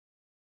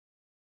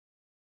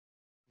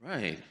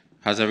Right.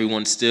 How's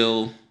everyone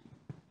still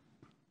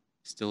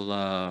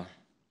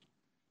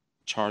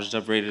charged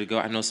up, ready to go?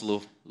 I know it's a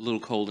little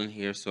cold in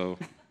here, so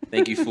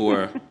thank you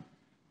for,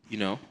 you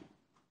know,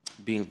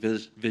 being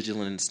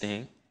vigilant and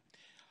staying.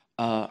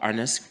 Our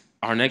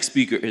next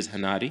speaker is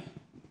Hanadi.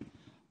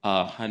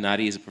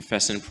 Hanadi is a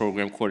professor and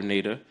program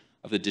coordinator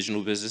of the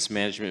Digital Business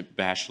Management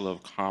Bachelor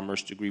of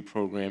Commerce degree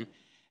program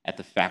at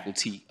the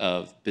Faculty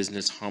of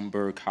Business,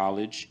 Humber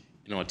College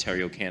in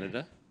Ontario,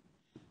 Canada.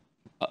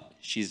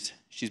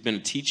 She's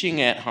been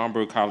teaching at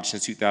Humber College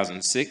since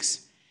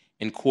 2006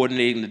 and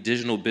coordinating the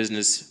Digital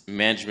Business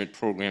Management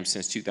program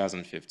since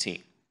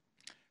 2015.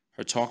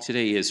 Her talk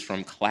today is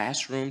From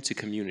Classroom to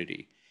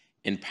Community,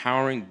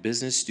 Empowering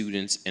Business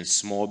Students and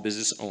Small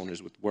Business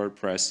Owners with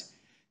WordPress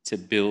to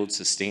Build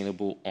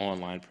Sustainable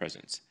Online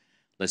Presence.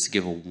 Let's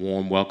give a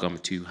warm welcome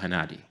to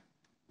Hanadi.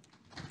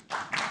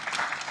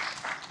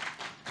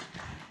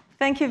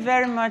 Thank you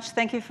very much.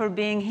 Thank you for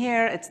being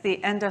here. It's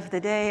the end of the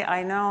day,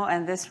 I know,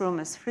 and this room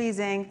is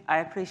freezing. I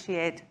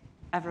appreciate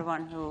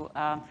everyone who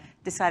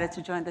decided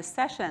to join this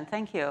session.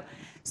 Thank you.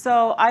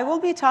 So I will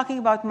be talking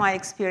about my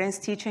experience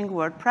teaching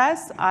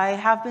WordPress. I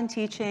have been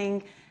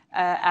teaching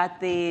at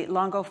the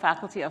Longo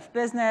Faculty of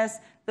Business,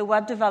 the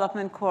web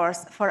development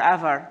course,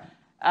 forever.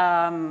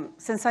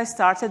 Since I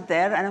started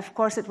there, and of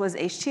course it was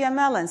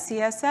HTML and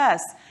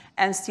CSS,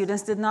 and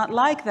students did not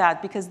like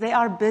that because they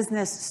are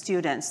business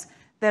students.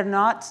 They're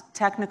not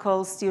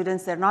technical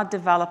students, they're not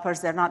developers,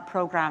 they're not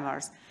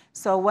programmers.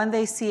 So when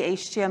they see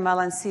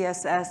HTML and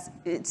CSS,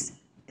 it's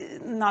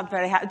not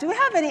very happy. Do we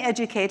have any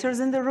educators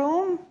in the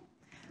room?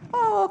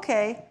 Oh,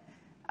 okay.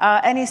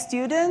 Any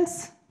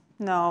students?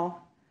 No.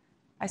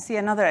 I see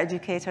another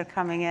educator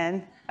coming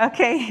in.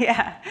 Okay,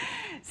 yeah.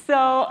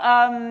 So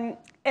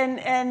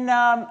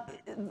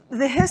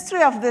the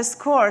history of this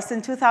course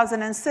in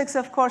 2006,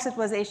 of course, it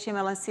was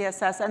HTML and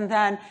CSS, and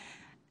then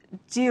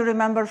do you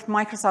remember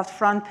Microsoft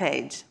Front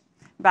Page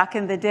back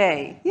in the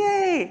day?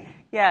 Yay!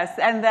 Yes,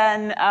 and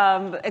then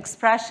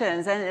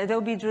Expressions and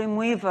Adobe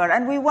Dreamweaver.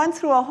 And we went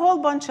through a whole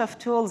bunch of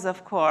tools,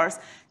 of course,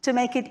 to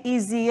make it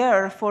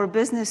easier for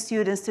business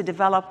students to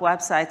develop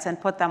websites and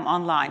put them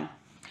online.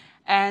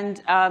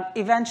 And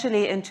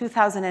eventually, in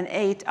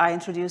 2008, I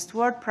introduced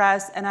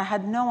WordPress, and I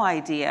had no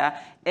idea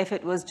if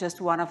it was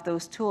just one of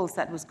those tools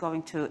that was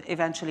going to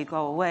eventually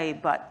go away.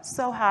 But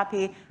so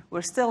happy,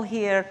 we're still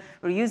here,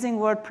 we're using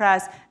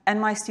WordPress, and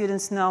my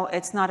students know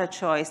it's not a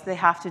choice. They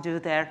have to do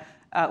their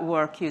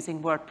work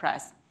using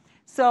WordPress.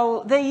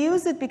 So they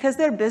use it because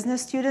they're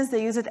business students.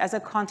 They use it as a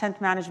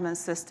content management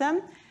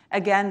system.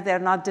 Again, they're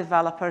not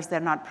developers, they're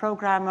not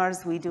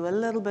programmers. We do a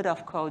little bit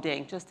of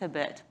coding, just a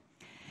bit.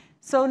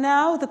 So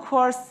now the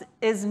course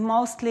is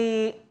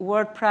mostly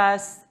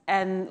WordPress,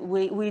 and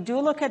we do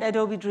look at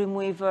Adobe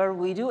Dreamweaver.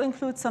 We do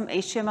include some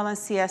HTML and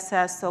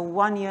CSS, so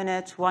one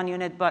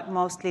unit, but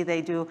mostly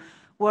they do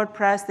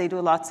WordPress. They do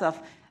lots of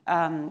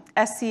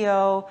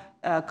SEO,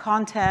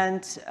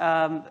 content,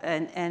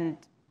 and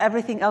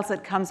everything else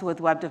that comes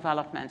with web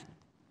development.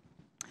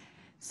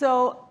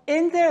 So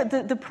in there,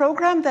 the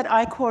program that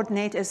I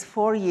coordinate is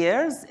 4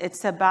 years.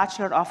 It's a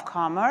Bachelor of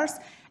Commerce.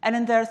 And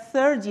in their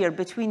third year,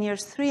 between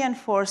years 3 and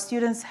 4,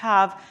 students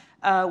have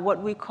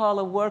what we call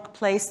a work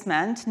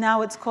placement.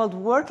 Now it's called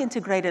work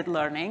integrated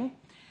learning.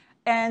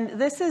 And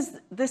this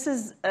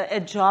is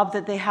a job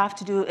that they have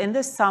to do in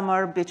the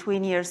summer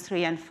between years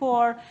 3 and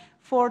 4,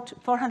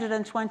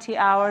 420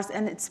 hours,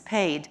 and it's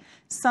paid.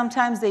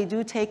 Sometimes they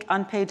do take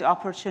unpaid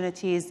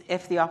opportunities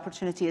if the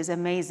opportunity is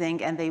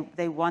amazing and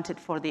they want it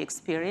for the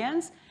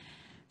experience.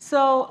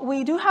 So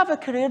we do have a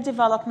career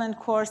development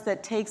course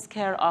that takes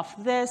care of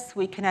this.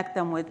 We connect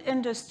them with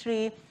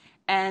industry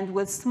and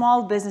with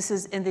small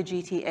businesses in the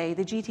GTA.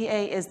 The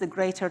GTA is the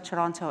Greater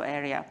Toronto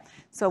area.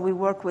 So we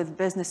work with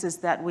businesses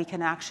that we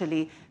can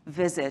actually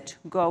visit,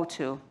 go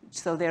to,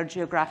 so they're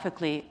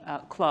geographically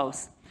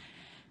close.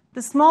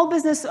 The small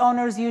business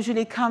owners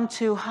usually come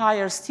to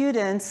hire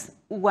students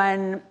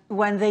when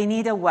they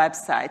need a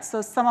website.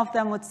 So some of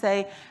them would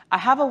say, I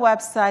have a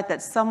website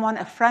that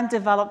a friend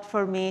developed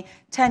for me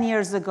 10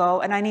 years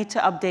ago, and I need to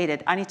update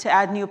it. I need to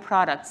add new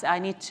products. I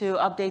need to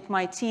update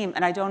my team,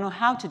 and I don't know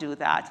how to do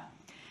that.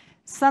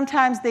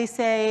 Sometimes they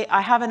say,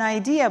 I have an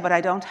idea, but I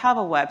don't have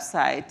a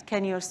website.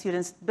 Can your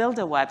students build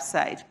a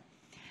website?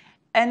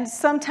 And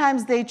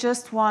sometimes they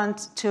just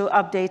want to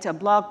update a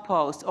blog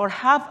post or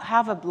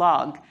have a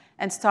blog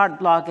and start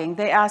blogging.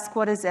 They ask,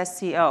 what is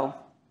SEO?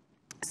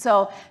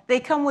 So they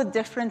come with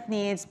different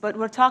needs, but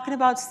we're talking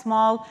about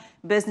small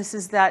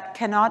businesses that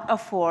cannot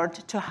afford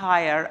to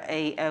hire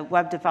a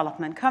web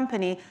development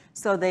company,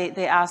 so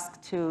they ask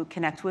to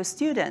connect with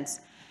students.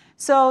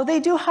 So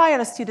they do hire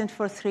a student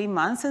for 3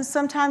 months, and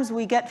sometimes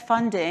we get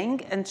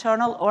funding,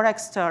 internal or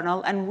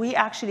external, and we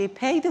actually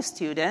pay the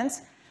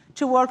students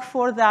to work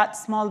for that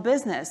small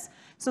business.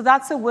 So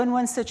that's a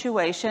win-win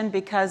situation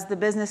because the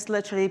business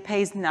literally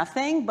pays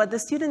nothing, but the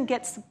student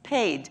gets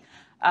paid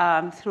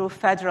through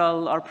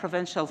federal or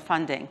provincial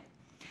funding.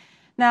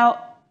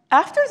 Now,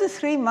 After the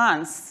 3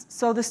 months,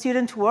 so the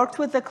student worked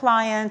with the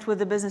client, with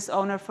the business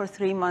owner for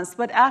 3 months,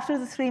 but after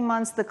the 3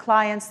 months, the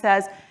client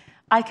says,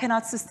 I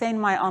cannot sustain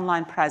my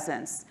online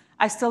presence.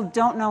 I still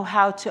don't know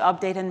how to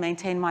update and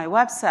maintain my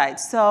website.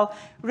 So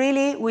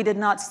really, we did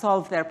not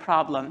solve their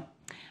problem.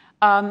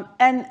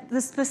 And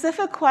the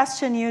specific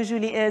question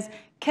usually is,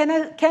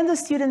 can the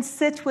student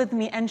sit with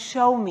me and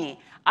show me?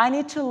 I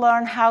need to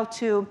learn how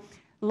to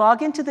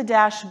log into the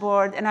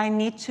dashboard, and I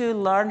need to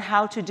learn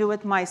how to do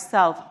it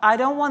myself. I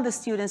don't want the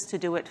students to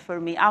do it for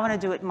me. I want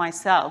to do it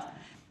myself.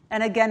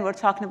 And again, we're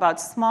talking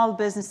about small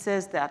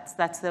businesses.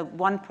 That's the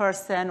one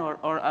person or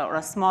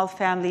a small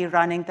family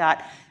running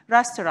that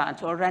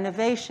restaurant or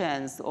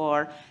renovations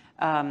or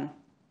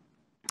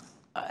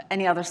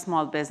any other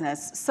small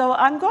business. So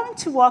I'm going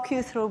to walk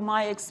you through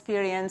my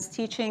experience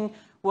teaching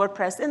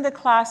WordPress in the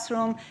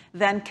classroom,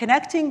 then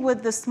connecting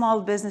with the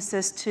small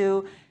businesses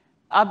to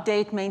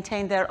update,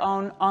 maintain their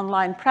own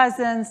online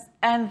presence,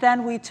 and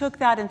then we took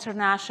that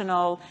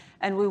international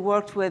and we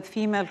worked with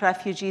female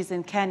refugees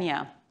in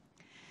Kenya.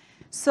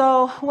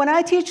 So when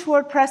I teach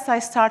WordPress, I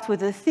start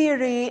with the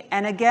theory,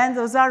 and again,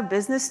 those are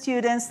business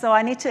students, so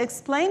I need to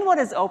explain what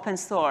is open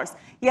source.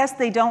 Yes,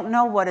 they don't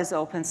know what is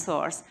open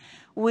source.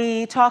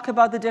 We talk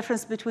about the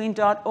difference between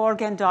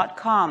 .org and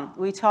 .com.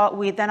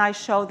 Then I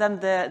show them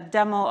the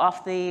demo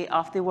of the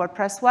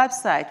WordPress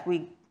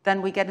website.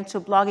 Then we get into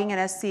blogging and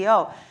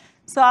SEO.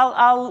 So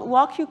I'll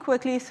walk you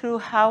quickly through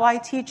how I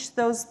teach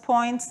those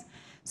points.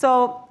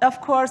 So of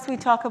course, we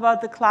talk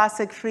about the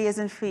classic free as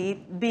in free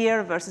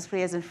beer versus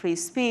free as in free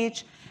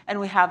speech, and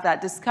we have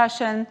that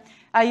discussion.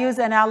 I use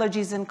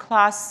analogies in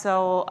class,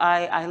 so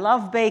I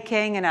love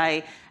baking, and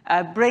I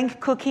bring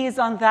cookies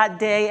on that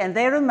day, and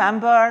they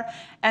remember.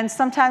 And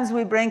sometimes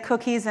we bring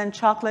cookies and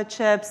chocolate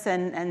chips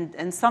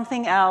and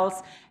something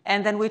else,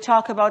 and then we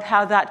talk about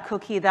how that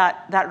cookie,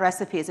 that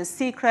recipe is a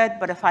secret,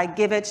 but if I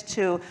give it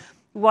to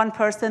one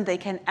person, they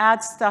can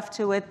add stuff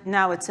to it.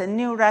 Now it's a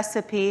new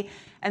recipe,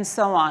 and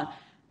so on.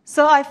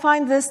 So I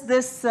find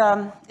this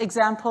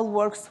example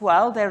works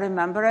well. They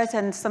remember it,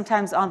 and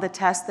sometimes on the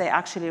test, they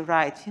actually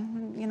write,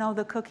 you know,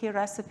 the cookie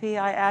recipe,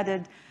 I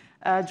added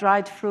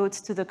dried fruits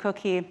to the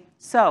cookie.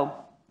 So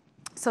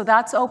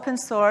that's open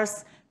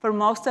source. For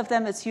most of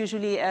them, it's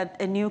usually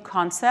a new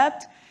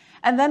concept.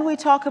 And then we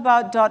talk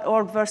about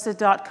 .org versus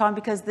 .com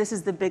because this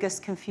is the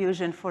biggest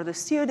confusion for the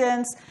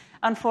students,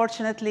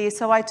 unfortunately.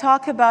 So I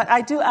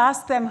do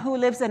ask them who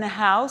lives in a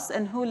house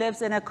and who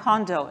lives in a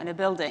condo, in a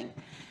building.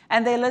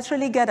 And they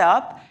literally get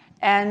up,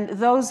 and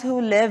those who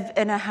live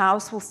in a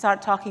house will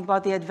start talking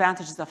about the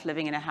advantages of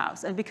living in a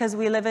house. And because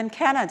we live in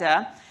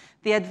Canada,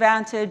 the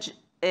advantage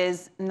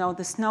is, no,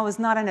 the snow is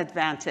not an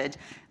advantage.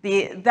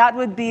 That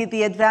would be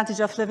the advantage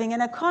of living in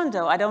a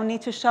condo. I don't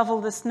need to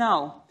shovel the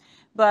snow.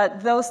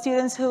 But those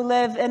students who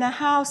live in a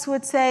house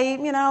would say,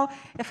 you know,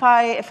 if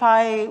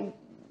I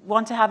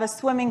want to have a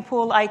swimming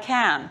pool, I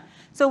can.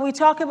 So we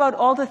talk about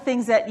all the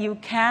things that you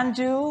can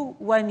do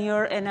when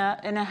you're in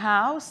a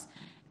house,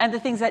 and the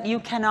things that you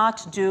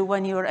cannot do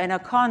when you're in a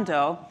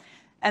condo.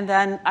 And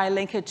then I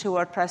link it to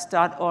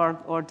WordPress.org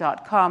or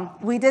 .com.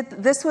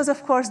 This was,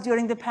 of course,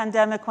 during the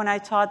pandemic when I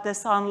taught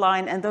this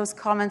online, and those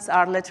comments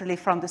are literally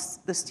from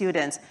the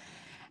students.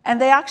 And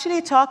they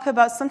actually talk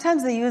about,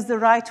 sometimes they use the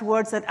right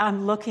words that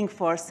I'm looking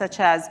for, such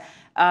as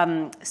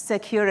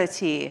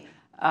security,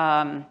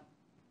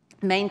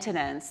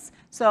 maintenance.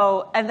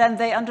 And then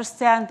they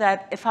understand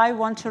that if I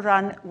want to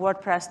run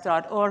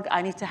WordPress.org,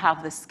 I need to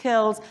have the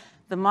skills,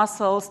 the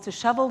muscles to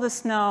shovel the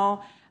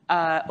snow,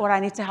 or I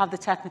need to have the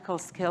technical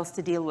skills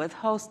to deal with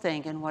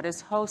hosting and what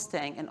is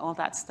hosting and all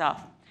that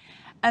stuff.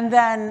 And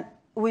then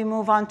we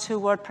move on to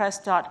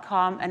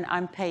WordPress.com, and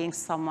I'm paying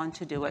someone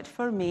to do it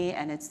for me,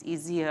 and it's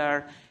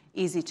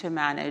easy to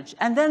manage.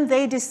 And then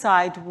they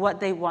decide what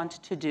they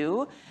want to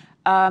do.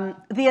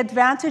 The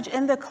advantage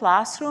in the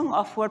classroom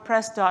of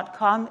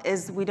WordPress.com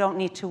is we don't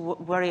need to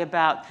worry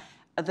about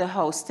the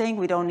hosting.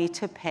 We don't need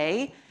to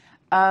pay.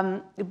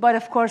 But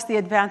of course, the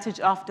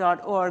advantage of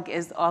 .org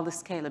is all the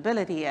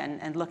scalability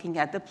and looking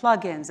at the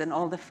plugins and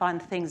all the fun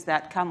things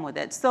that come with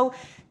it. So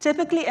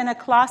typically in a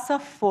class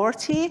of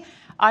 40,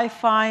 I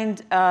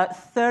find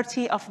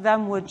 30 of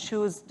them would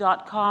choose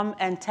 .com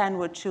and 10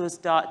 would choose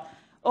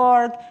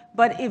 .org.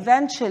 But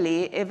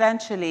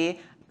eventually,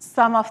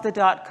 some of the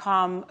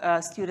 .com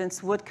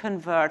students would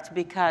convert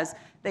because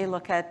they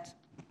look at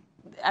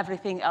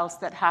everything else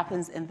that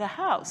happens in the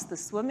house, the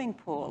swimming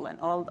pool, and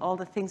all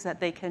the things that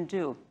they can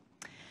do.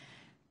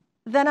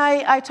 Then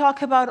I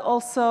talk about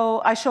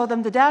also, I show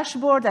them the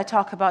dashboard, I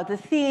talk about the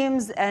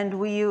themes, and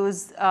we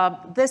use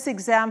this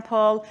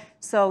example.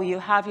 So you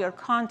have your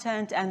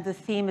content, and the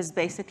theme is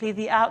basically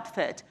the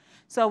outfit.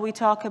 So we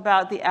talk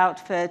about the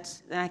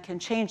outfit, and I can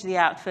change the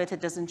outfit,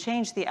 it doesn't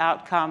change the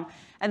outcome.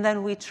 And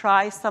then we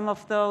try some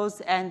of those,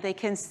 and they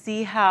can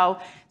see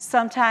how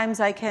sometimes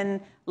I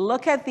can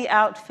look at the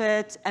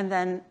outfit and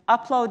then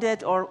upload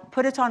it or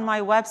put it on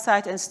my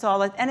website,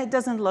 install it, and it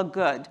doesn't look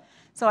good.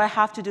 So I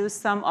have to do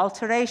some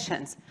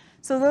alterations.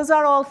 So those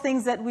are all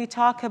things that we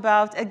talk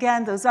about.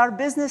 Again, those are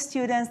business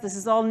students. This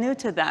is all new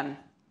to them.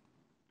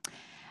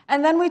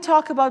 And then we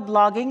talk about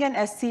blogging and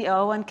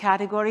SEO and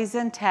categories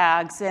and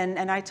tags.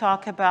 And I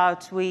talk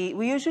about, we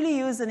usually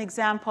use an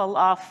example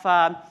of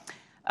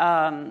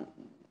a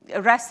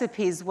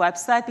recipes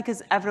website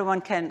because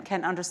everyone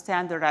can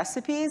understand the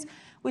recipes.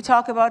 We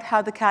talk about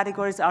how the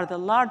categories are the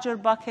larger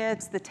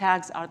buckets, the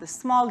tags are the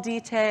small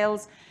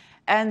details.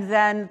 And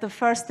then the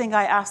first thing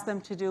I ask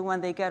them to do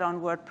when they get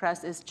on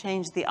WordPress is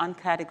change the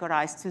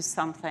uncategorized to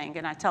something.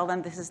 And I tell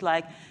them this is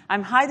like,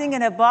 I'm hiding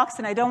in a box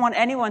and I don't want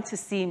anyone to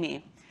see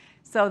me.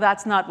 So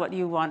that's not what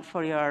you want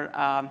for your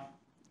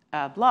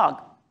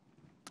blog.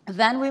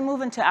 Then we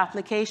move into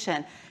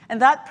application.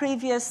 And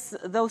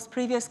those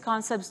previous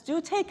concepts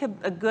do take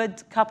a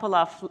good couple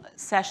of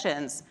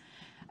sessions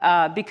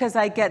because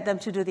I get them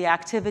to do the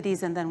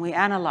activities and then we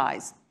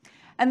analyze.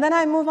 And then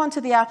I move on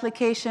to the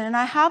application, and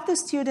I have the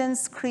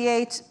students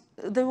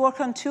they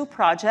work on 2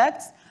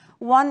 projects.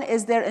 One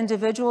is their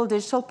individual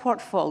digital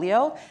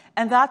portfolio,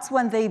 and that's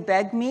when they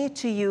beg me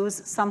to use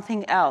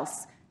something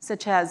else,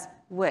 such as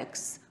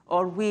Wix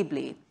or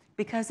Weebly,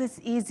 because it's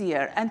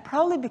easier, and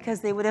probably because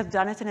they would have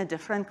done it in a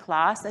different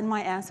class, and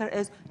my answer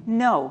is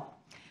no.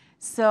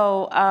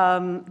 So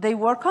they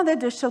work on their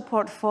digital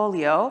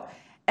portfolio,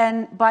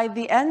 and by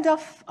the end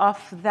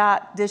of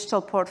that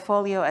digital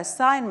portfolio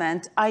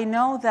assignment, I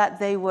know that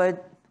they would,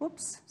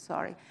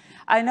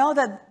 I know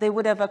that they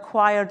would have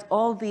acquired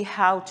all the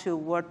how-to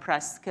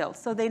WordPress skills.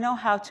 So they know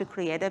how to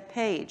create a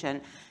page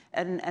and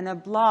a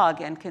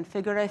blog and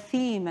configure a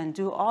theme and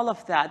do all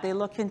of that. They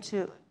look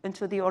into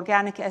the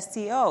organic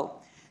SEO.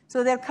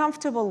 So they're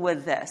comfortable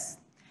with this.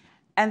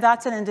 And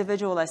that's an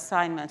individual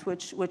assignment,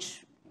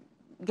 which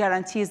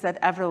guarantees that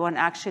everyone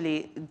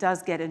actually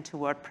does get into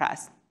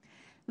WordPress.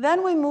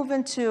 Then we move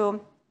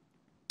into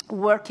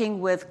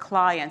working with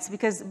clients,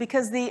 because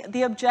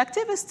the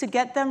objective is to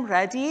get them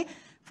ready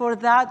for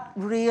that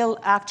real,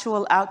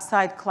 actual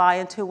outside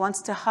client who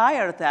wants to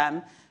hire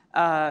them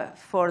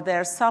for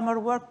their summer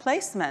work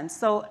placement.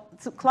 So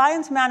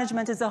client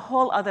management is a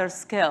whole other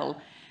skill.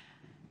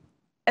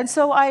 And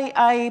so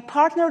I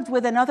partnered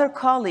with another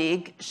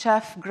colleague,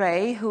 Chef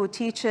Gray, who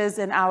teaches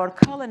in our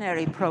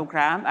culinary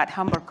program at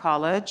Humber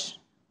College.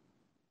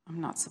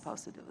 I'm not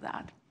supposed to do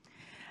that.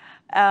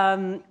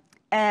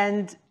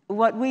 And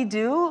what we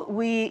do,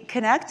 we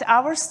connect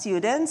our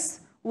students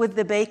with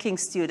the baking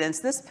students.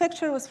 This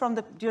picture was from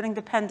during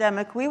the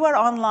pandemic. We were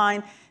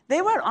online.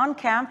 They were on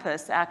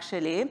campus,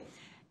 actually.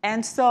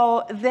 And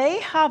so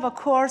they have a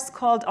course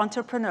called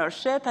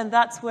entrepreneurship, and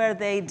that's where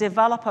they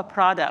develop a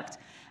product.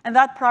 And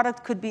that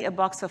product could be a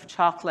box of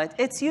chocolate.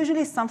 It's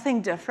usually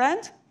something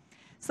different.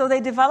 So they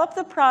develop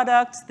the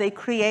product, they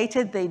create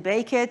it, they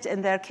bake it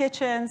in their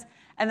kitchens,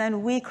 and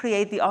then we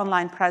create the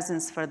online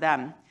presence for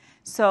them.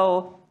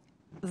 So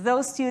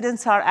those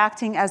students are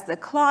acting as the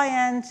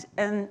client,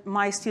 and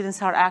my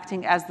students are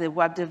acting as the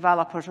web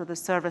developers or the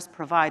service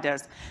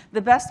providers.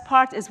 The best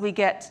part is we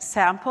get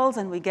samples,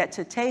 and we get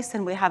to taste,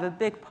 and we have a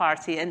big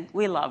party, and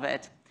we love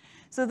it.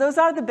 So those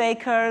are the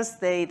bakers.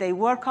 They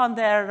work on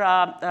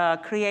their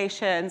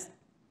creations,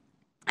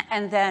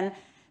 and then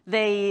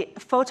they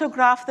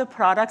photograph the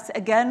products.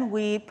 Again,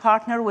 we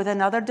partner with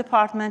another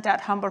department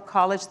at Humber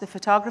College. The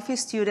photography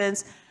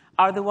students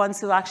are the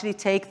ones who actually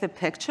take the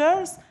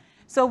pictures.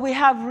 So we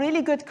have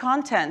really good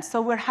content.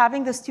 So we're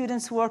having the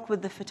students work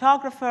with the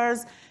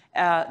photographers,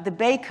 the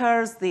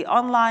bakers, the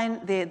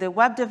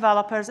web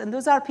developers, and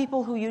those are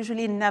people who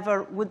usually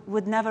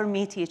would never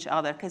meet each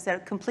other because they're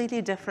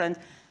completely different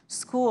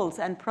schools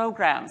and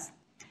programs.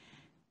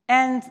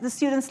 And the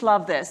students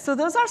love this. So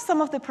those are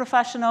some of the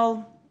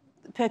professional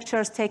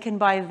pictures taken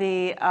by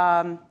the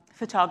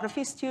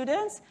photography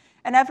students,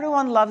 and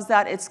everyone loves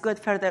that. It's good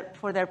for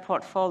their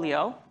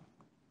portfolio.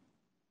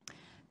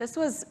 This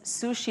was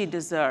sushi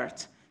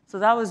dessert, so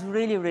that was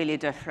really, really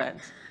different.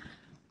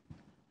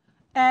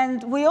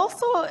 And we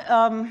also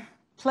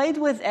played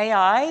with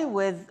AI,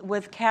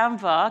 with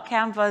Canva.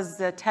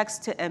 Canva's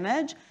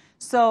text-to-image.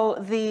 So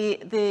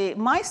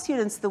my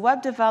students, the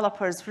web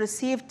developers,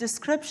 received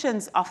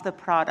descriptions of the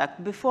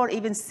product before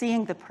even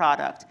seeing the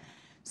product.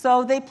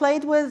 So they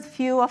played with a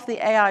few of the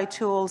AI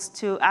tools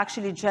to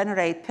actually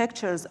generate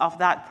pictures of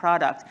that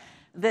product.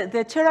 The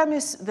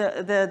tiramisu,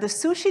 the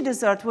sushi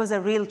dessert was a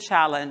real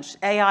challenge.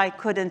 AI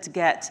couldn't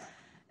get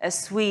a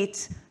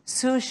sweet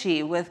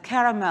sushi with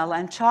caramel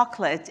and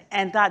chocolate,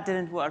 and that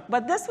didn't work.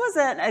 But this was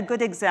a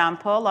good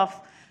example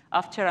of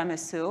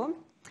tiramisu.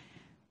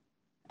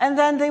 And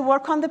then they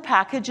work on the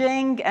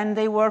packaging, and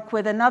they work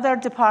with another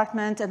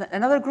department and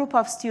another group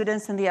of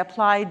students in the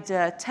applied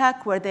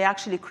tech, where they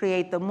actually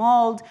create the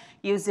mold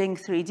using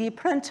 3D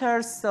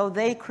printers. So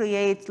they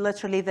create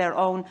literally their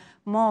own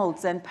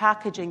molds and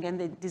packaging, and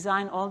they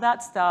design all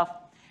that stuff.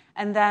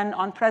 And then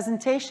on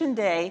presentation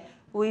day,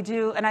 we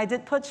do, and I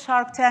did put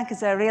Shark Tank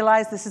because I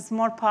realized this is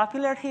more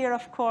popular here,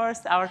 of course.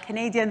 Our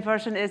Canadian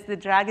version is the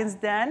Dragon's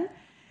Den.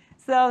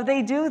 So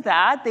they do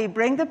that. They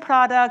bring the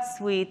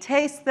products, we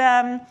taste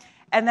them,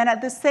 and then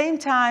at the same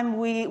time,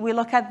 we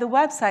look at the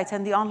website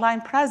and the online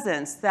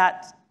presence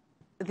that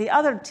the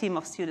other team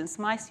of students,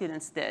 my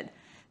students, did.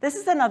 This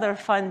is another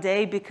fun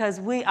day because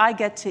I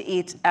get to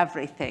eat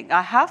everything.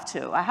 I have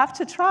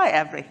to try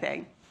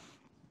everything.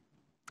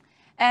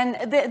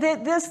 And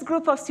this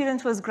group of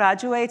students was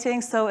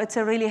graduating, so it's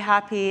a really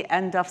happy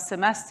end of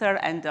semester,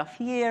 end of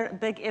year,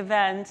 big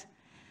event.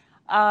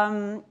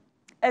 And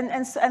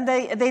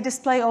they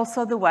display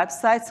also the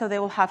website, so they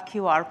will have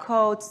QR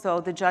codes,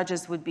 so the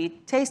judges would be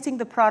tasting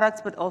the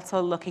products, but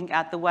also looking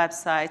at the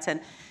website.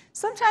 And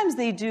sometimes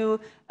they do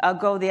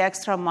go the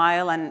extra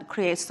mile and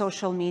create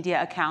social media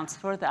accounts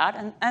for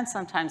that, and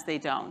sometimes they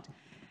don't.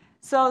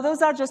 So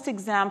those are just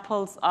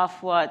examples of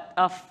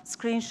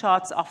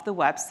screenshots of the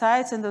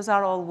websites, and those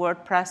are all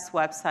WordPress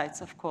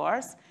websites, of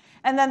course.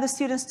 And then the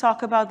students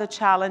talk about the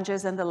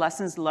challenges and the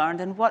lessons learned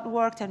and what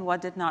worked and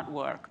what did not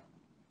work.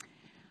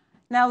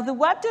 Now, the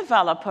web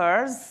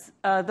developers,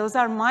 those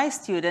are my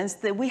students,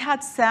 we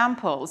had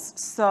samples.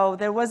 So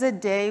there was a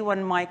day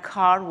when my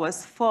car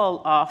was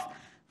full of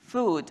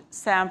food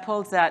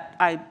samples that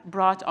I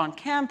brought on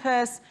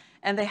campus,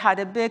 and they had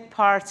a big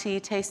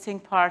party, tasting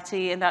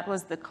party, and that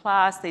was the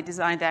class. They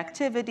designed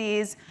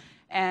activities,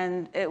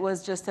 and it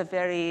was just a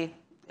very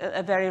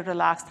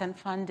relaxed and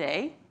fun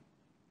day.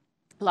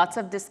 Lots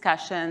of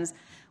discussions.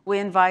 They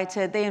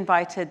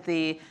invited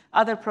the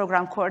other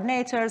program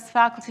coordinators,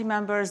 faculty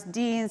members,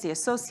 deans, the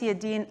associate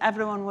dean.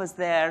 Everyone was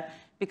there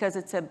because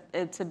it's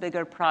a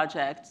bigger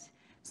project.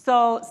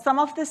 So some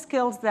of the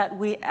skills that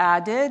we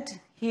added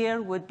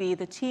here would be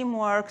the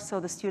teamwork, so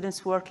the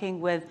students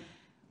working with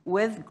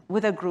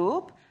a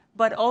group,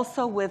 but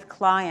also with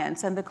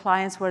clients, and the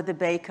clients were the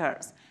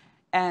bakers.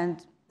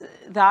 And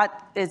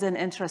that is an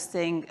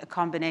interesting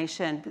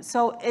combination.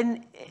 So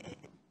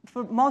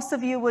for most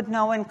of you would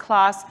know in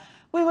class,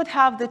 we would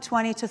have the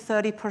 20 to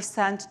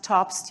 30%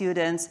 top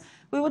students.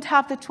 We would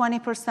have the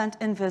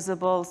 20%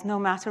 invisibles, no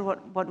matter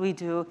what we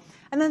do.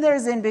 And then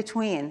there's in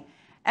between.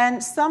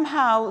 And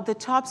somehow the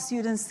top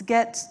students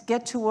get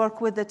to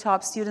work with the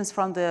top students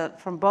from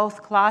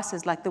both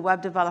classes, like the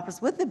web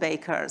developers with the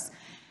bakers.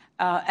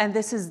 And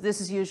this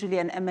is usually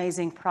an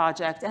amazing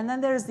project. And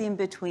then there's the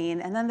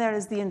in-between, and then there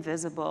is the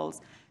invisibles.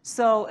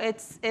 So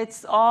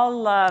it's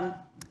all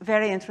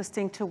very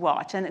interesting to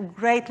watch, and a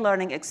great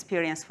learning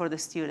experience for the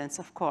students,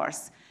 of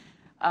course.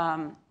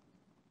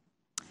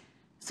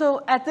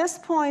 So at this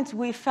point,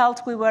 we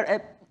felt we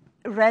were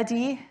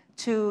ready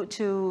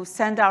to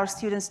send our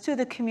students to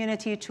the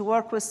community to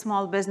work with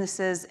small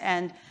businesses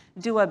and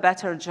do a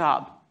better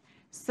job.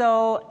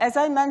 So as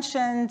I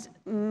mentioned,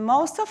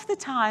 most of the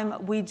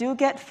time we do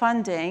get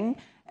funding.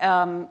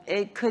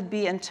 It could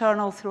be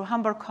internal through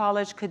Humber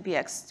College, could be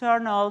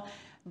external.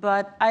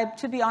 But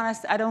to be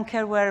honest, I don't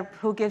care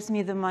who gives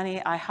me the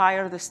money. I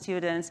hire the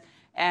students,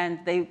 and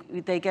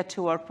they get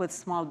to work with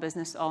small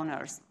business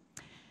owners.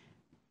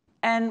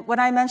 And when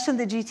I mentioned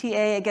the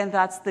GTA, again,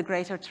 that's the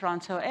Greater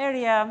Toronto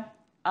Area.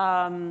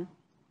 And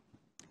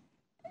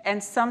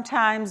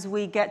sometimes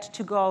we get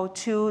to go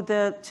to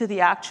the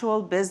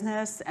actual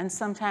business, and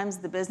sometimes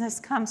the business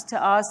comes to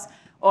us,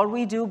 or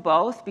we do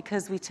both,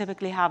 because we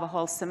typically have a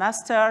whole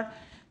semester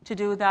to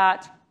do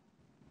that.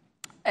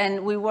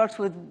 And we worked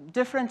with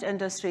different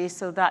industries,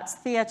 so that's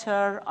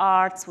theater,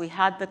 arts. We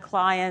had the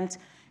client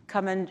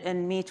come in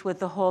and meet with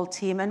the whole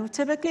team. And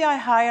typically, I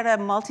hire a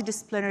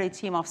multidisciplinary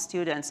team of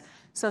students.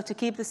 So to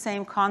keep the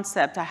same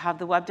concept, I have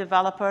the web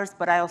developers,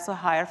 but I also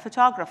hire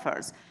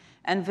photographers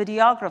and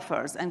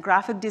videographers and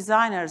graphic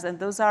designers. And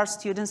those are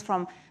students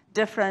from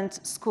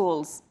different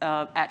schools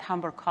at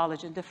Humber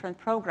College in different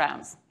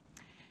programs.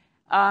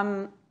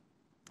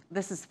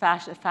 This is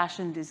a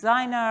fashion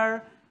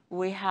designer.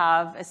 We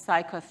have a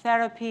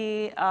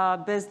psychotherapy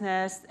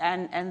business,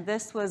 and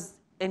this was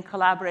in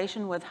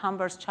collaboration with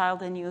Humber's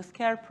Child and Youth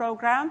Care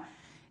program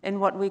in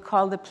what we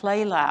call the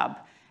Play Lab.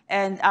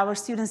 And our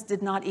students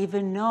did not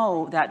even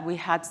know that we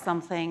had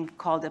something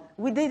called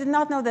they did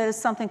not know there is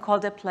something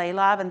called a Play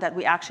Lab and that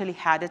we actually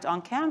had it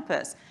on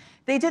campus.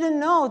 They didn't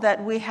know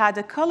that we had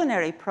a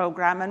culinary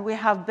program, and we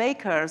have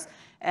bakers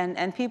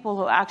and people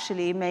who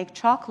actually make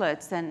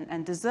chocolates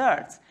and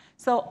desserts.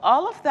 So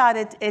all of that,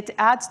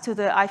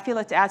 I feel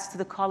it adds to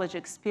the college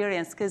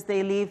experience, because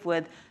they leave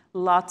with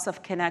lots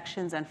of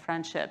connections and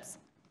friendships.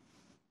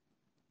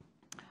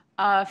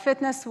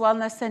 Fitness,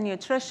 wellness, and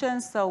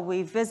nutrition. So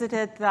we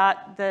visited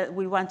that.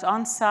 We went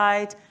on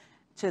site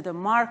to the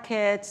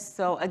market.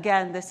 So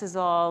again, this was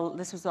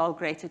all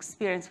great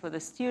experience for the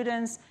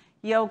students.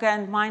 Yoga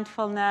and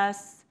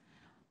mindfulness.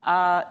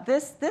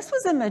 This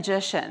was a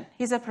magician.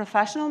 He's a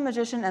professional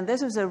magician, and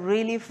this was a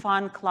really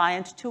fun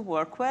client to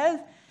work with.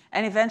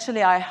 And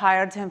eventually, I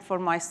hired him for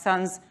my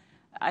son's,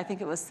 I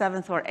think it was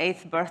 7th or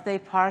 8th birthday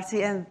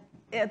party, and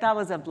that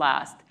was a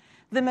blast.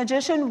 The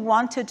magician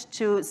wanted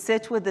to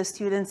sit with the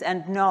students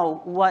and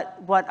know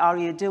what are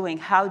you doing?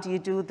 How do you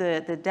do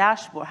the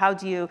dashboard? How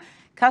do you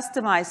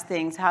customize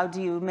things? How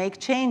do you make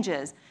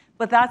changes?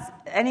 But that's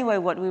anyway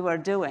what we were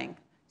doing.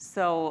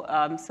 So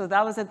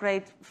that was a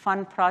great,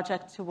 fun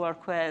project to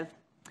work with.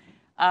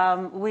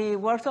 We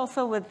worked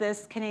also with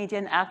this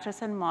Canadian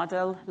actress and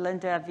model,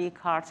 Linda V.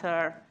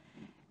 Carter.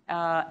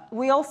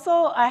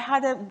 I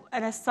had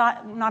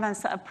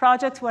a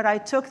project where I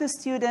took the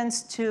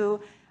students to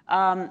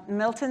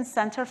Milton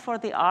Center for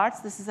the Arts.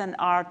 This is an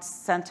arts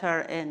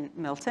center in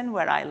Milton,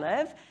 where I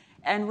live.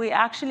 And we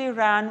actually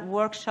ran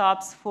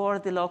workshops for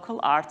the local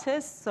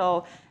artists.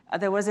 So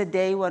there was a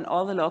day when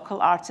all the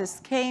local artists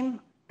came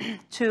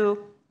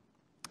to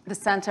the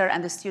center,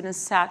 and the students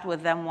sat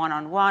with them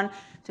one-on-one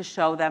to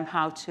show them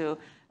how to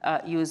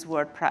use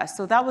WordPress.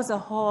 So that was a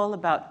whole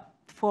about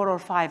 4 or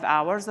 5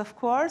 hours, of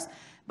course.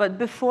 But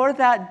before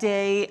that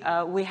day,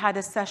 we had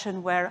a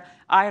session where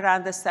I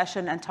ran the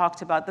session and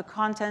talked about the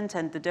content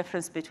and the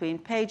difference between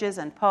pages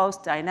and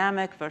posts,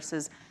 dynamic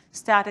versus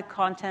static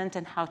content,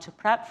 and how to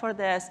prep for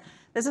this.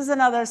 This was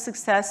another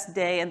success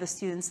day, and the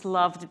students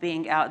loved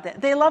being out there.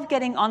 They loved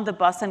getting on the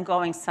bus and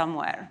going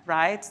somewhere,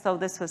 right? So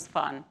this was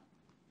fun.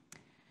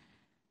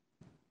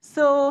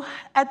 So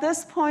at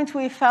this point,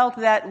 we felt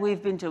that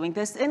we've been doing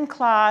this in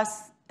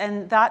class,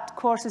 and that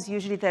course is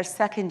usually their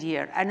second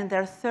year. And in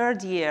their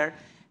third year,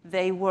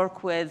 they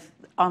work with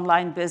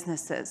online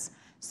businesses.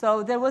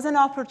 So there was an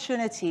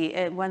opportunity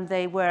when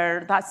they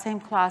were that same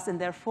class in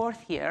their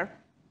fourth year.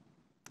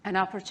 An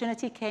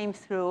opportunity came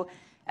through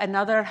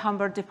another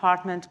Humber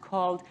department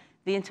called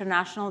the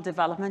International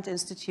Development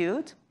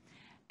Institute.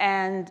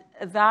 And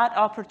that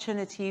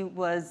opportunity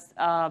was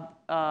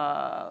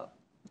to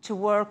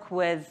work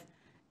with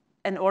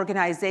an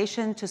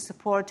organization to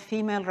support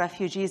female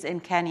refugees in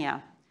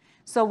Kenya.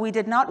 So we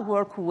did not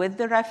work with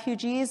the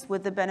refugees,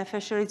 with the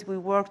beneficiaries. We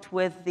worked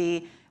with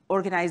the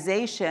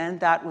organization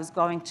that was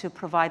going to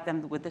provide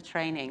them with the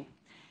training.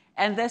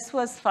 And this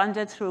was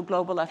funded through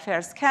Global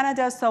Affairs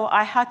Canada. So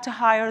I had to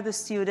hire the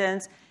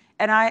students.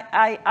 And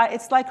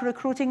it's like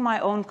recruiting my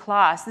own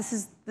class. This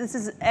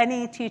is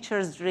any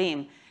teacher's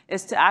dream,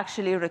 is to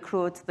actually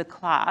recruit the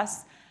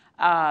class,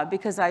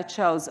 because I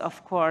chose,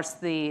 of course,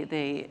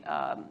 the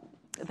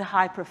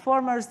high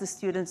performers, the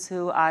students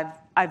who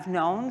I've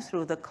known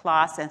through the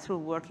class and through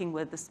working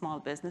with the small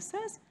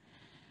businesses.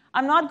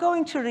 I'm not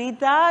going to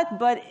read that,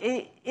 but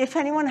if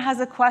anyone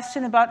has a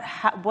question about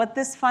what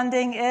this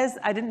funding is,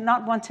 I did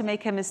not want to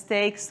make a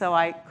mistake, so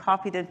I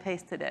copied and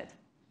pasted it.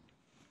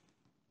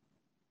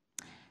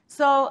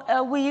 So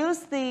we use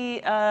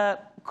the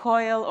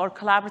COIL, or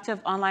Collaborative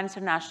Online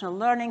International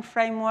Learning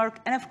Framework.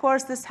 And of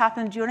course, this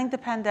happened during the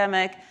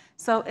pandemic.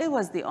 So it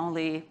was the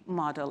only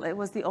model. It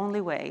was the only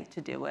way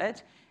to do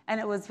it. And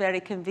it was very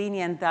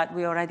convenient that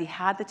we already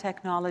had the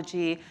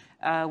technology.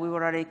 We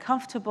were already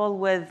comfortable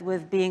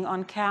with being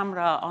on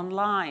camera,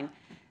 online.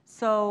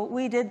 So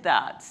we did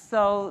that.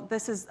 So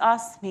this is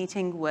us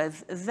meeting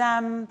with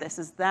them. This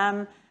is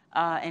them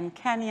in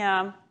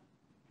Kenya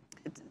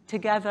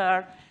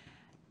together.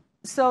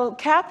 So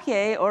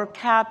CAPYA, or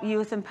CAP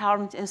Youth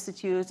Empowerment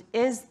Institute,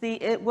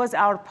 it was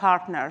our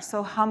partner.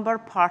 So Humber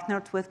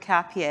partnered with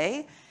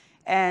CAPYA,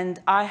 and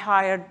I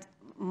hired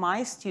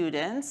my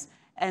students,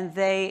 and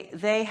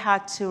they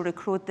had to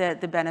recruit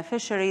the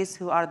beneficiaries,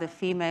 who are the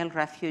female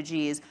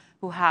refugees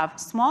who have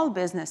small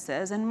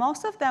businesses, and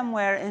most of them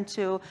were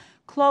into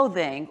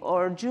clothing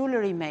or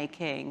jewelry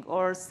making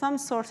or some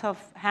sort of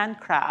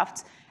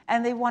handcraft,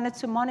 and they wanted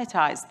to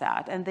monetize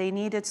that, and they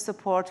needed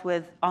support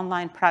with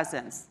online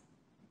presence.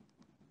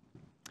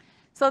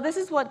 So this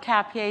is what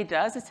CAPYA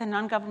does. It's a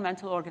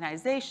non-governmental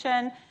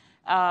organization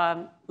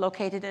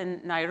located in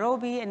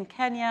Nairobi in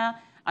Kenya.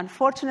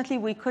 Unfortunately,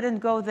 we couldn't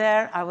go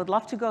there. I would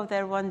love to go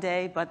there one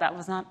day, but that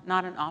was not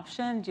an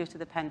option due to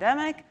the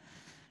pandemic.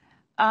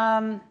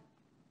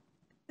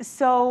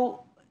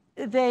 So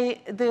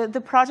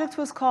the project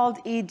was called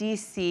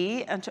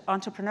EDC,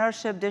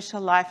 Entrepreneurship,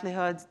 Digital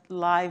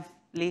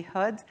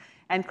Livelihood,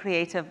 and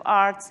Creative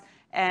Arts.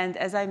 And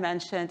as I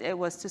mentioned, it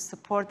was to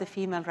support the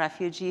female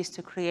refugees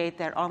to create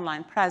their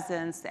online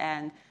presence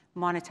and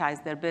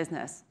monetize their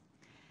business.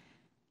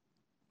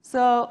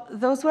 So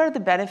those were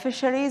the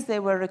beneficiaries. They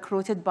were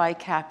recruited by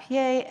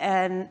CAPYA,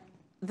 and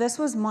this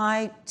was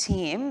my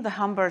team, the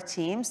Humber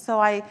team. So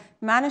I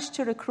managed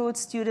to recruit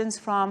students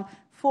from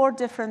 4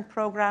 different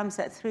programs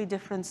at 3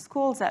 different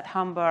schools at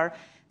Humber.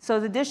 So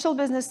the digital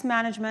business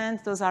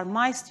management, those are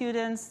my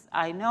students.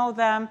 I know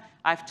them.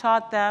 I've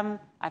taught them.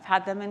 I've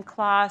had them in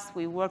class.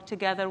 We work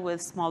together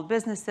with small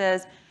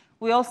businesses.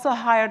 We also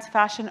hired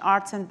fashion,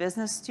 arts, and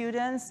business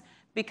students,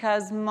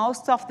 because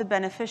most of the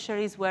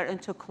beneficiaries were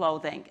into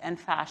clothing and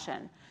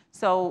fashion.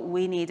 So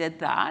we needed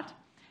that.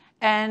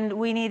 And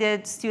we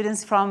needed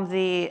students from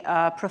the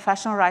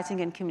professional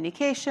writing and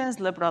communications,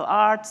 liberal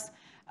arts,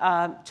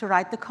 to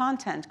write the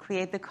content,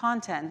 create the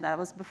content. That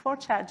was before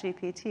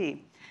ChatGPT.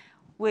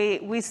 We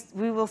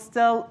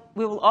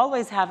will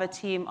always have a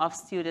team of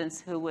students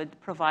who would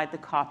provide the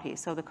copy,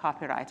 so the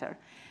copywriter.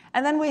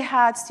 And then we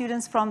had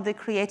students from the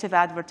creative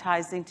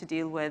advertising to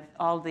deal with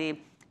all the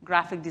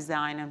graphic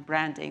design and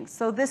branding.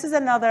 So this is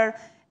another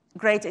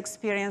great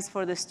experience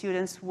for the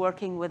students,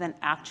 working with an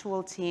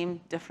actual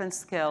team, different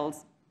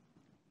skills,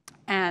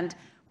 and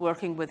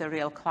working with a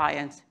real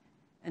client,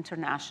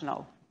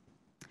 international.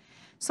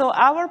 So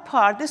our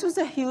part, this was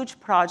a huge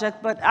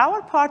project, but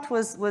our part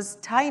was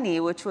tiny,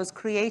 which was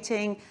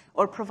creating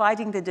or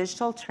providing the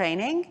digital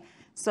training.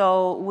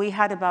 So we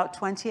had about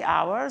 20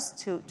 hours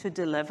to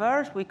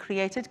deliver. We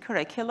created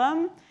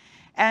curriculum.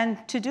 And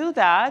to do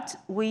that,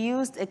 we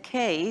used a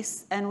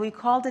case, and we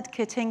called it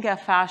Katinga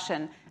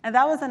Fashion. And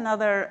that was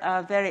another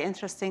very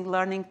interesting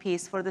learning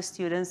piece for the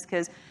students,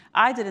 because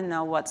I didn't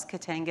know what's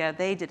Katinga.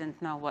 They didn't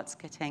know what's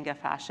Katinga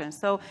Fashion.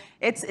 So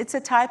it's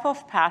a type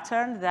of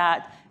pattern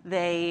that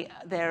they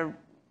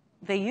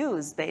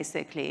use,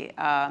 basically.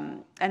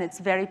 And it's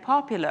very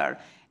popular.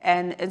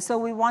 And so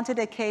we wanted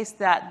a case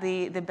that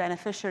the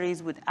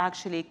beneficiaries would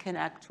actually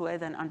connect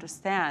with and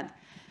understand.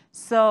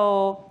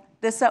 So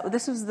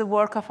this was the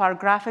work of our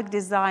graphic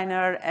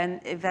designer, and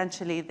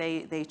eventually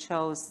they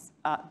chose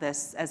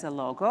this as a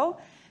logo.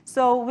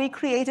 So we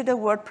created a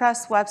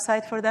WordPress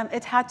website for them.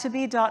 It had to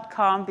be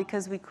 .com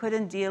because we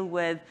couldn't deal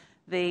with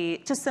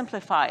to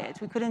simplify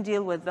it, we couldn't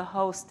deal with the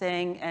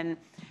hosting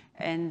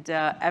and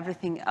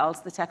everything else,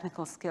 the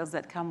technical skills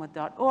that come with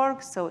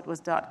 .org, so it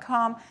was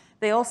 .com.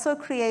 They also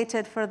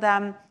created for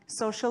them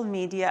social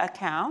media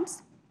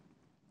accounts.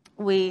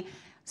 We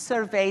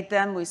surveyed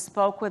them, we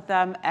spoke with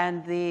them,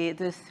 and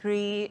the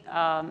three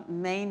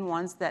main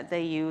ones that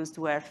they used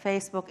were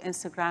Facebook,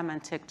 Instagram,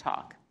 and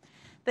TikTok.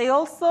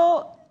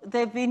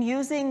 They've been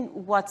using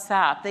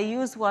WhatsApp. They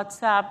use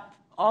WhatsApp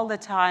all the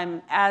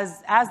time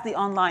as the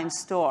online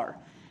store.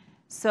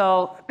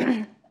 So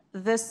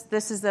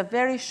this is a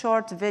very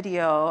short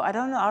video. I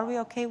don't know, are we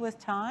okay with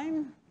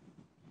time?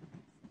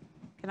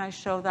 Can I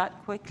show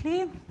that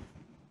quickly?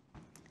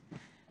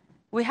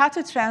 We had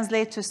to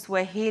translate to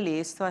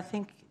Swahili, so I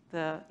think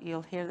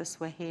you'll hear the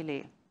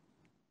Swahili.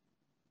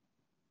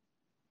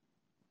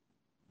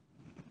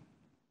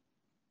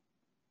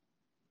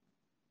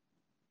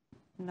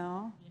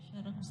 No?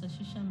 Biashara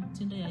kusasisha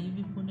mtindo ya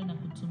hivi punde na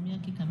kutumia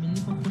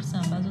kikamilifu fursa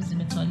ambazo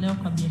zimetolewa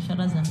kwa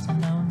biashara za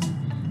mtandaoni.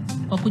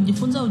 Kwa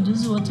kujifunza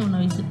ujuzi wote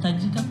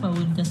unaohitajika kwa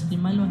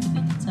ujasiriamali wa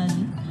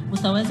kidijitali,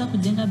 utaweza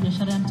kujenga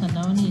biashara ya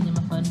mtandaoni yenye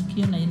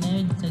mafanikio na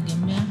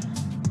inayojitegemea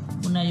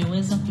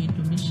unayoweza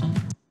kuidumisha.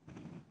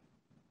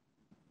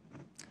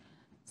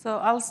 So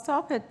I'll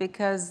stop it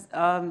because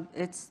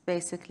it's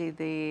basically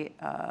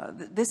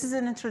this is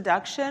an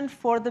introduction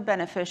for the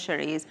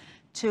beneficiaries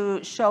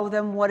to show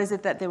them what is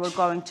it that they were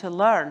going to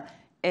learn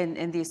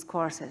in these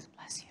courses.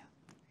 Bless you.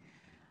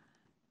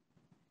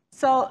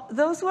 So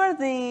those were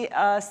the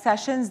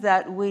sessions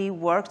that we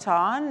worked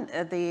on.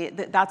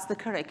 That's the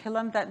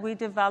curriculum that we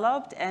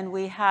developed, and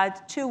we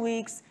had 2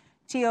 weeks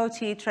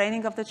TOT,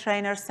 training of the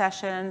trainer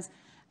sessions,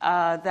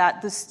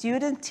 that the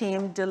student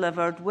team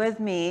delivered with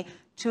me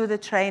to the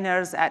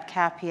trainers at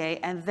CAPIA,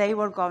 and they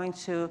were going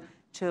to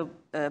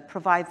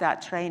provide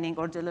that training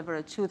or deliver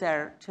it to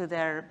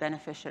their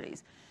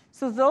beneficiaries.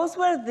 So those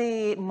were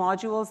the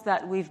modules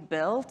that we've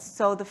built.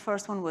 So the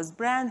first one was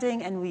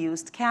branding, and we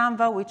used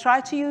Canva. We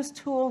tried to use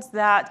tools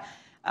that,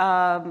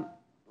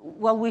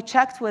 we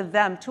checked with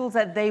them, tools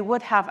that they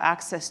would have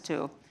access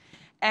to.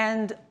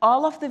 And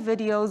all of the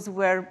videos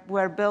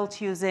were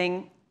built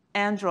using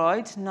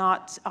Android,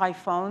 not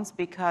iPhones,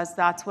 because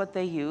that's what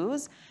they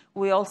use.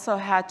 We also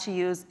had to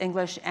use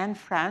English and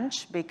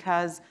French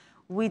because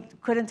we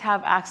couldn't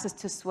have access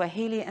to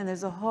Swahili, and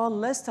there's a whole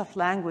list of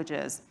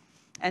languages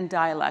and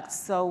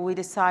dialects. So we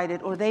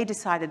decided, or they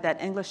decided,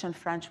 that English and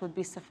French would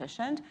be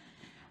sufficient.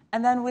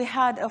 And then we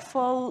had a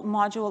full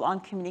module on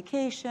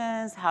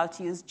communications, how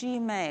to use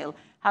Gmail,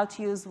 how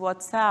to use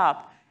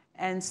WhatsApp,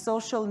 and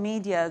social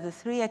media, the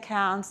 3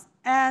 accounts.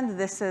 And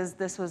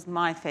this was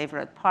my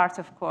favorite part,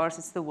 of course,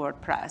 it's the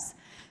WordPress.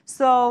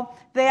 So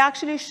they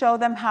actually show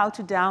them how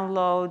to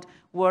download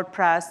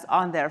WordPress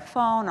on their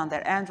phone, on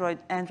their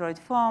Android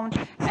phone,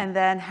 and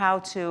then how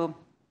to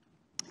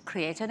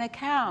create an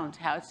account,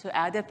 how to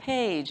add a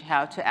page,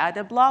 how to add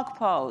a blog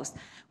post,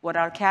 what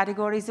are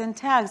categories and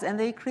tags. And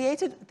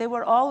they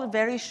were all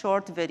very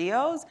short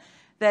videos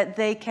that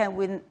they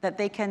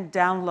can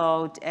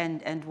download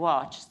and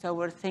watch. So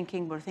we're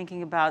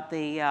thinking about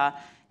the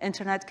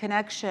internet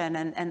connection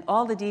and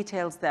all the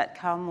details that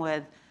come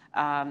with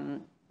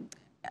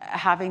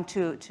having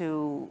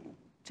to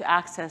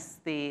access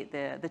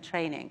the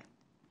training.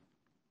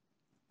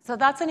 So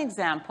that's an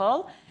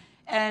example.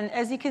 And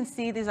as you can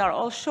see, these are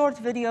all short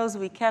videos.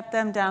 We kept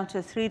them down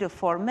to 3 to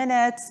 4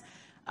 minutes.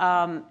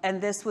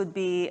 And this would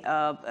be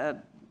a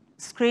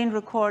screen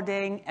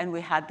recording, and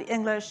we had the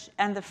English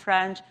and the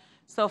French.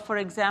 So for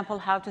example,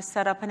 how to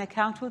set up an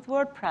account with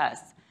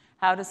WordPress,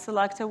 how to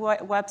select a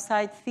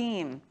website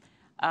theme,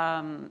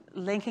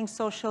 linking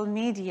social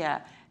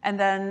media. And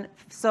then,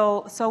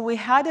 so we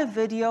had a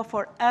video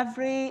for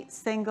every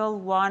single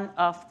one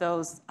of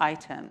those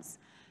items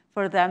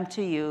for them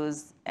to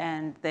use,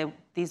 and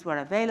these were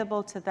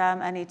available to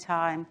them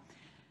anytime.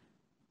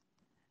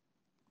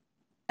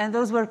 And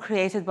those were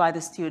created by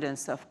the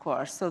students, of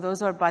course. So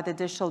those are by the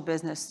digital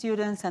business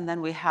students, and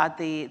then we had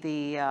the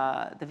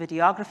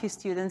videography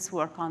students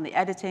work on the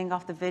editing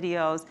of the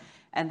videos,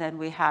 and then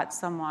we had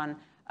someone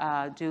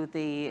do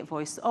the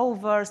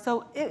voiceover.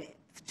 So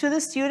to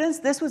the students,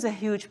 this was a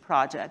huge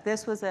project.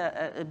 This was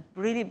a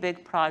really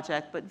big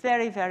project, but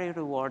very, very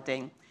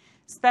rewarding,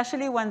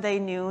 especially when they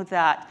knew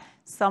that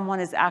someone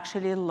is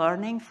actually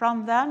learning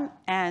from them,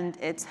 and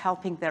it's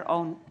helping their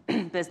own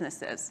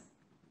businesses.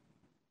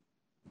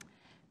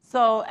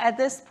 So at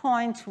this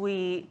point,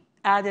 we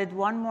added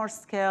one more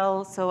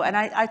skill. So, and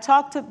I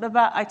talked to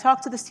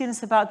the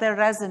students about their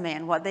resume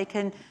and what they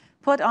can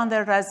put on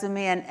their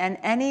resume, and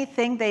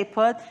anything they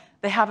put,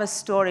 they have a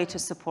story to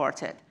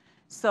support it.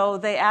 So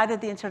they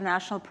added the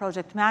international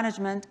project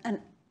management and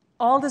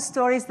all the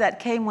stories that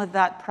came with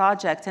that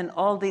project and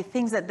all the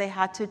things that they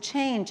had to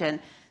change and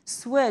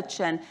switch,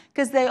 and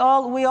because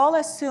we all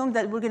assumed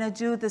that we're going to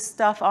do this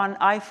stuff on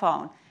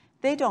iPhone.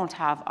 They don't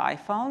have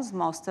iPhones,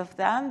 most of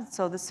them.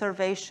 So the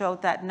survey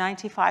showed that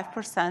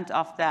 95%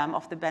 of them,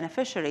 of the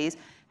beneficiaries,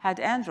 had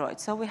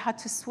Android. So we had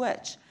to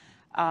switch.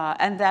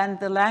 And then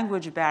the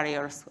language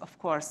barriers, of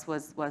course,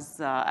 was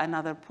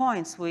another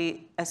point. So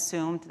we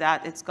assumed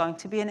that it's going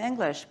to be in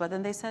English. But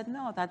then they said,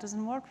 no, that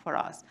doesn't work for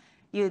us.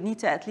 You need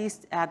to at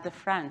least add the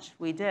French.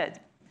 We did.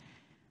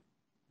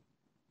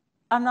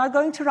 I'm not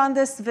going to run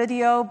this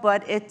video,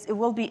 but it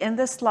will be in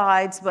the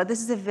slides. But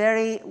this is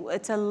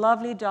it's a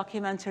lovely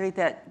documentary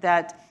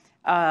that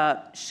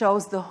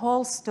shows the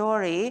whole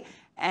story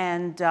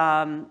and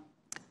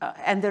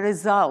the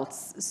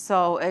results.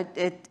 So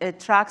it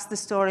tracks the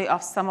story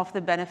of some of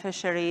the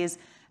beneficiaries,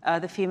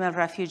 the female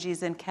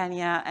refugees in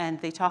Kenya, and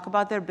they talk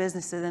about their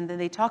businesses, and then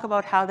they talk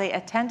about how they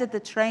attended the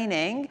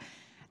training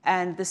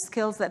and the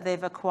skills that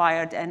they've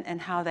acquired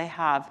and how they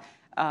have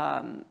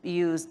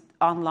used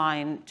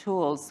online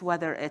tools,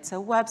 whether it's a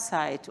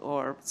website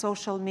or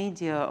social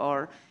media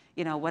or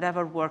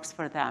whatever works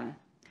for them.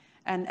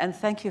 And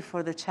thank you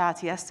for the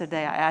chat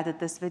yesterday. I added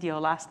this video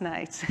last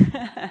night.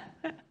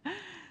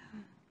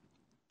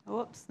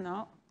 Oops,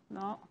 no.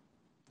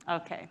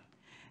 Okay.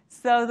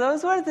 So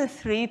those were the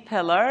 3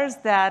 pillars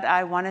that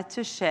I wanted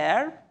to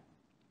share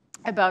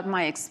about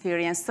my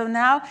experience. So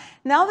now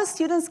the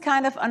students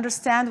kind of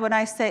understand when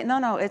I say,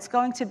 no, it's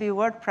going to be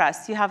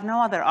WordPress. You have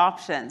no other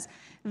options.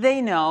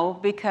 They know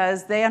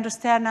because they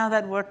understand now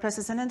that WordPress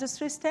is an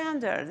industry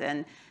standard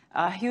and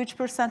a huge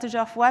percentage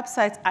of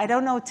websites. I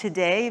don't know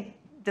today.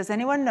 Does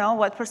anyone know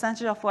what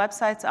percentage of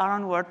websites are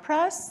on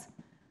WordPress?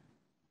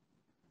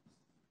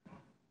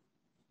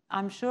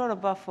 I'm sure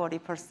above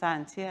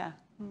 40%, yeah.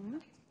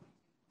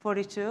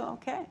 42,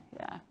 okay,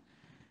 yeah.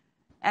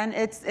 And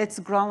it's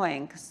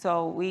growing,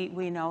 so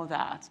we know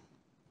that.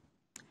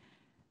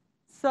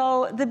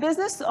 So the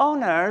business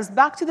owners,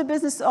 back to the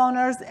business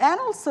owners and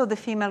also the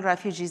female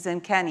refugees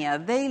in Kenya,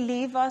 they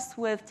leave us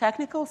with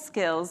technical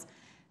skills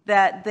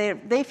that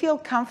they feel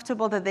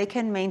comfortable that they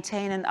can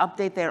maintain and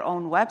update their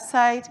own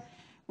website.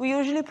 We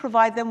usually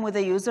provide them with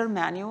a user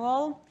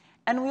manual,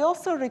 and we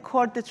also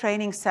record the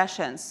training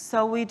sessions.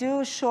 So we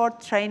do short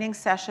training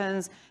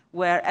sessions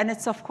and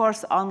it's of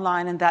course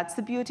online, and that's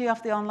the beauty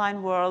of the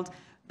online world.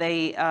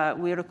 We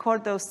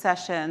record those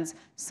sessions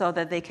so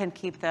that they can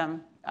keep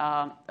them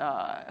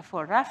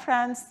for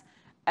reference,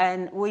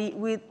 and we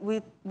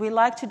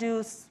like to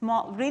do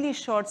small, really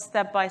short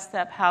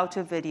step-by-step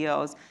how-to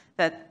videos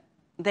that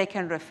they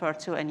can refer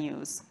to and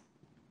use.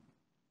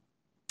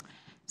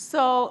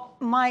 So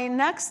my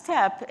next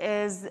step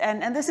is,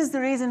 and this is the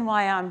reason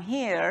why I'm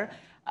here,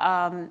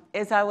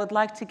 is I would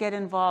like to get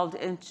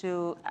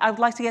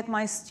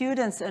my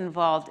students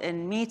involved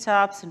in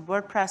meetups and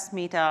WordPress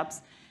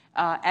meetups,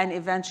 and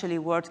eventually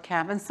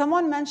WordCamp. And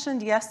someone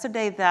mentioned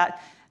yesterday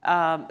that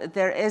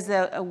there is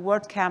a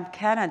WordCamp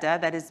Canada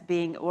that is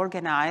being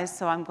organized,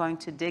 so I'm going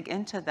to dig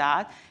into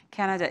that.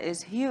 Canada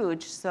is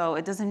huge, so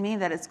it doesn't mean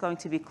that it's going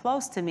to be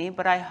close to me,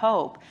 but I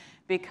hope,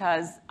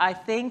 because I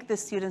think the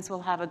students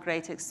will have a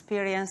great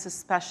experience,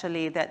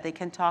 especially that they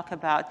can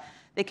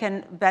they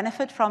can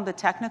benefit from the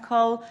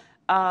technical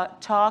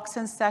talks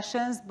and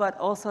sessions, but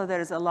also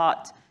there's a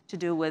lot to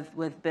do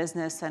with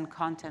business and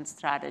content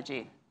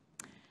strategy.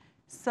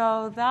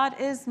 So that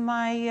is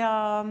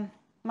my,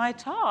 my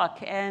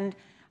talk, and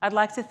I'd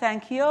like to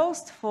thank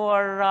Joost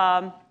for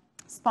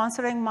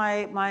sponsoring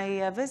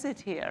my visit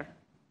here.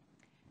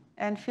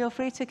 And feel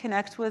free to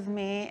connect with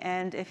me,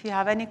 and if you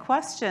have any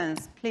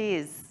questions,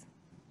 please.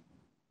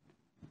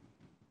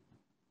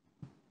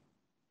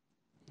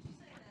 Did you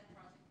say that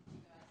project that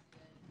you guys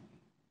did,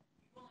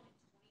 you only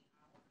did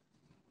 20 hours?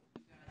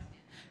 You guys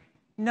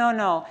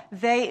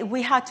did? No,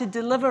 we had to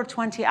deliver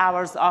 20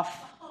 hours of,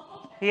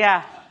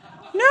 yeah.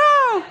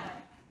 No.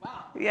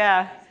 Wow.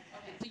 Yeah.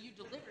 Okay, so you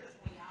delivered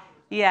 20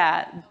 hours.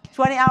 Yeah,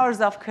 20 hours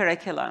of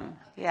curriculum.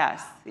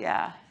 Yes,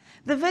 yeah.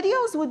 The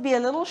videos would be a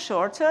little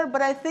shorter,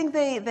 but I think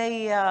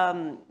they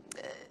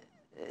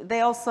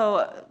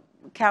also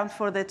count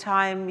for the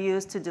time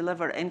used to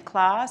deliver in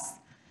class.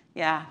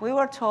 Yeah, we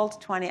were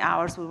told 20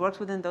 hours. We worked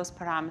within those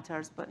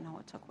parameters, but no,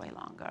 it took way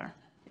longer.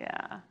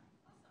 Yeah.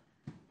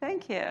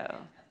 Thank you.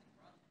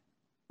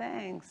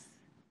 Thanks.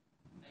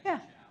 Yeah.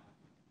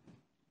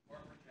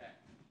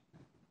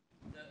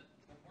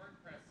 The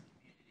WordPress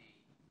community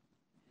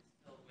is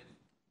filled with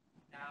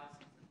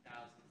thousands and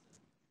thousands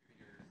of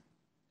contributors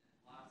and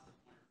lots of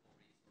wonderful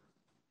resources,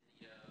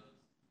 videos,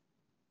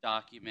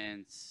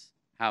 documents,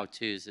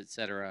 how-tos,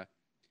 etc.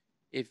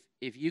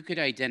 If you could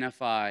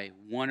identify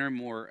one or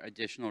more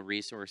additional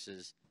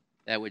resources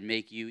that would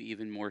make you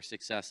even more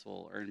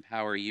successful or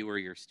empower you or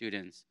your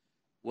students,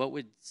 what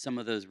would some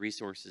of those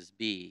resources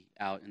be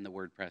out in the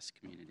WordPress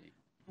community?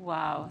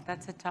 Wow,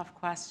 that's a tough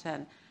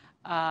question.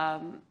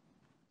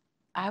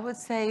 I would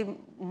say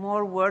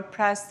more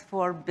WordPress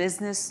for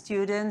business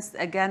students.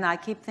 Again, I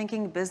keep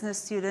thinking business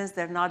students,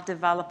 they're not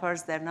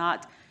developers, they're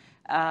not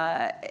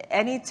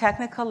any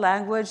technical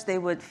language they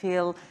would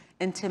feel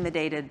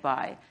intimidated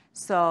by.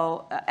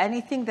 So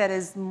anything that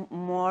is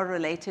more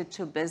related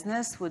to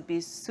business would be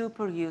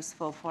super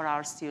useful for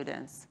our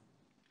students.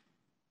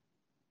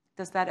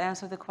 Does that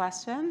answer the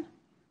question?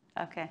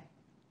 Okay.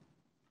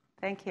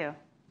 Thank you.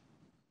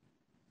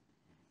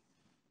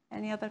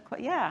 Any other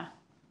questions? Yeah.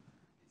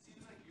 It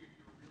seems like you're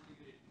really good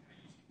at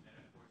using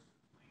metaphors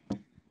for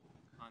explaining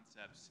technical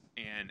concepts.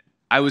 And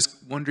I was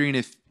wondering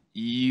if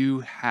you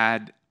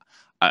had,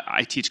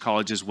 I teach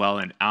college as well,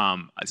 and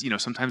you know,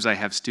 sometimes I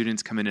have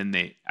students come in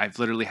and I've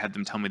literally had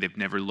them tell me they've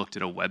never looked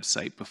at a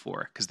website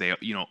before because they,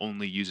 you know,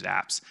 only use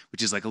apps,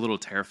 which is like a little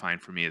terrifying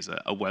for me as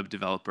a web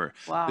developer.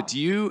 Wow. But do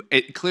you,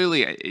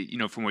 clearly, you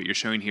know, from what you're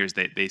showing here is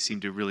that they seem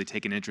to really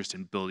take an interest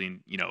in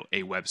building, you know,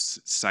 a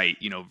website,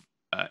 you know,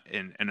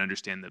 and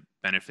understand the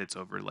benefits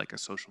over like a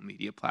social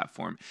media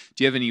platform.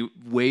 Do you have any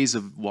ways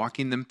of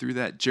walking them through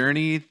that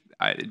journey?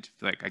 I feel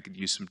like I could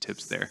use some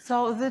tips there.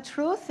 So the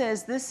truth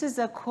is, this is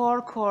a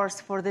core course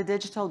for the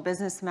digital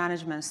business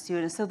management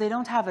students, so they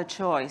don't have a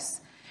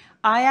choice.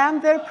 I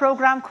am their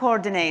program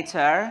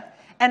coordinator,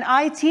 and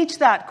I teach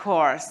that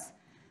course.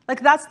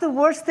 Like, that's the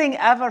worst thing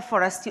ever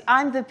for us.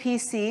 I'm the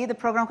PC, the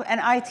program, and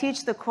I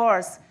teach the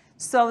course.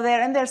 So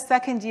they're in their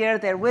second year,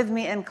 they're with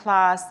me in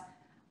class.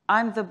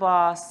 I'm the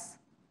boss.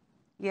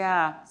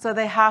 Yeah, so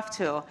they have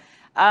to.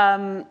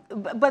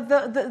 But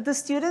the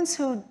students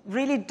who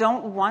really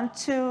don't want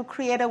to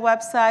create a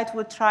website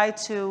would try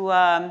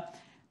to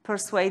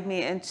persuade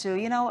me into,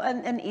 you know,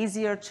 an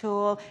easier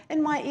tool.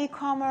 In my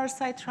e-commerce,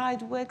 I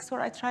tried Wix,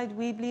 or I tried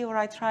Weebly, or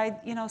I tried,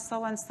 you know,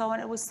 so and so,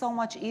 and it was so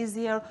much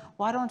easier.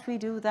 Why don't we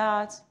do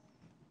that?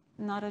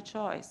 Not a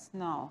choice,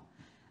 no.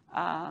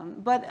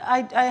 But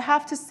I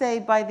have to say,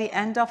 by the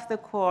end of the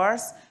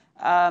course,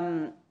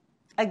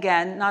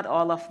 again, not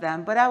all of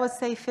them, but I would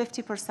say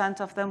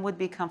 50% of them would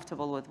be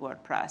comfortable with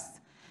WordPress.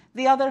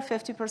 The other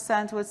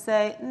 50% would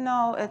say,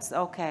 no, it's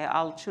okay,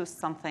 I'll choose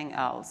something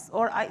else.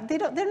 Or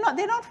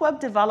they're not web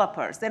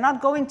developers. They're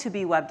not going to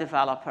be web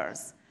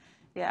developers.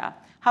 Yeah.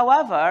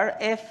 However,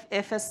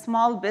 if a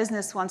small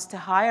business wants to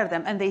hire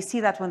them, and they see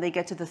that when they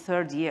get to the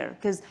third year,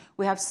 because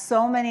we have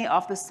so many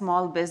of the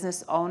small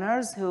business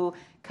owners who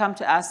come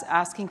to us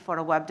asking for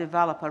a web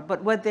developer.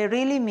 But what they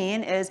really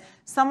mean is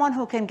someone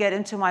who can get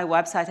into my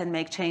website and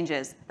make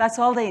changes. That's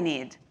all they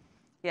need.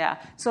 Yeah.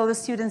 So the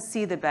students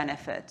see the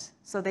benefit.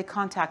 So they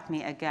contact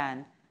me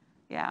again.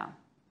 Yeah.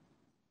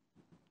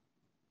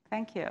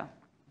 Thank you.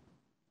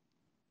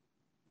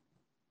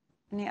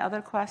 Any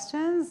other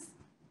questions?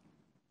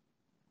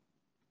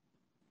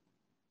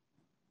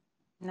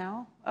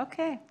 No?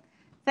 Okay.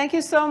 Thank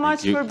you so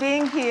much for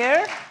being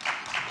here.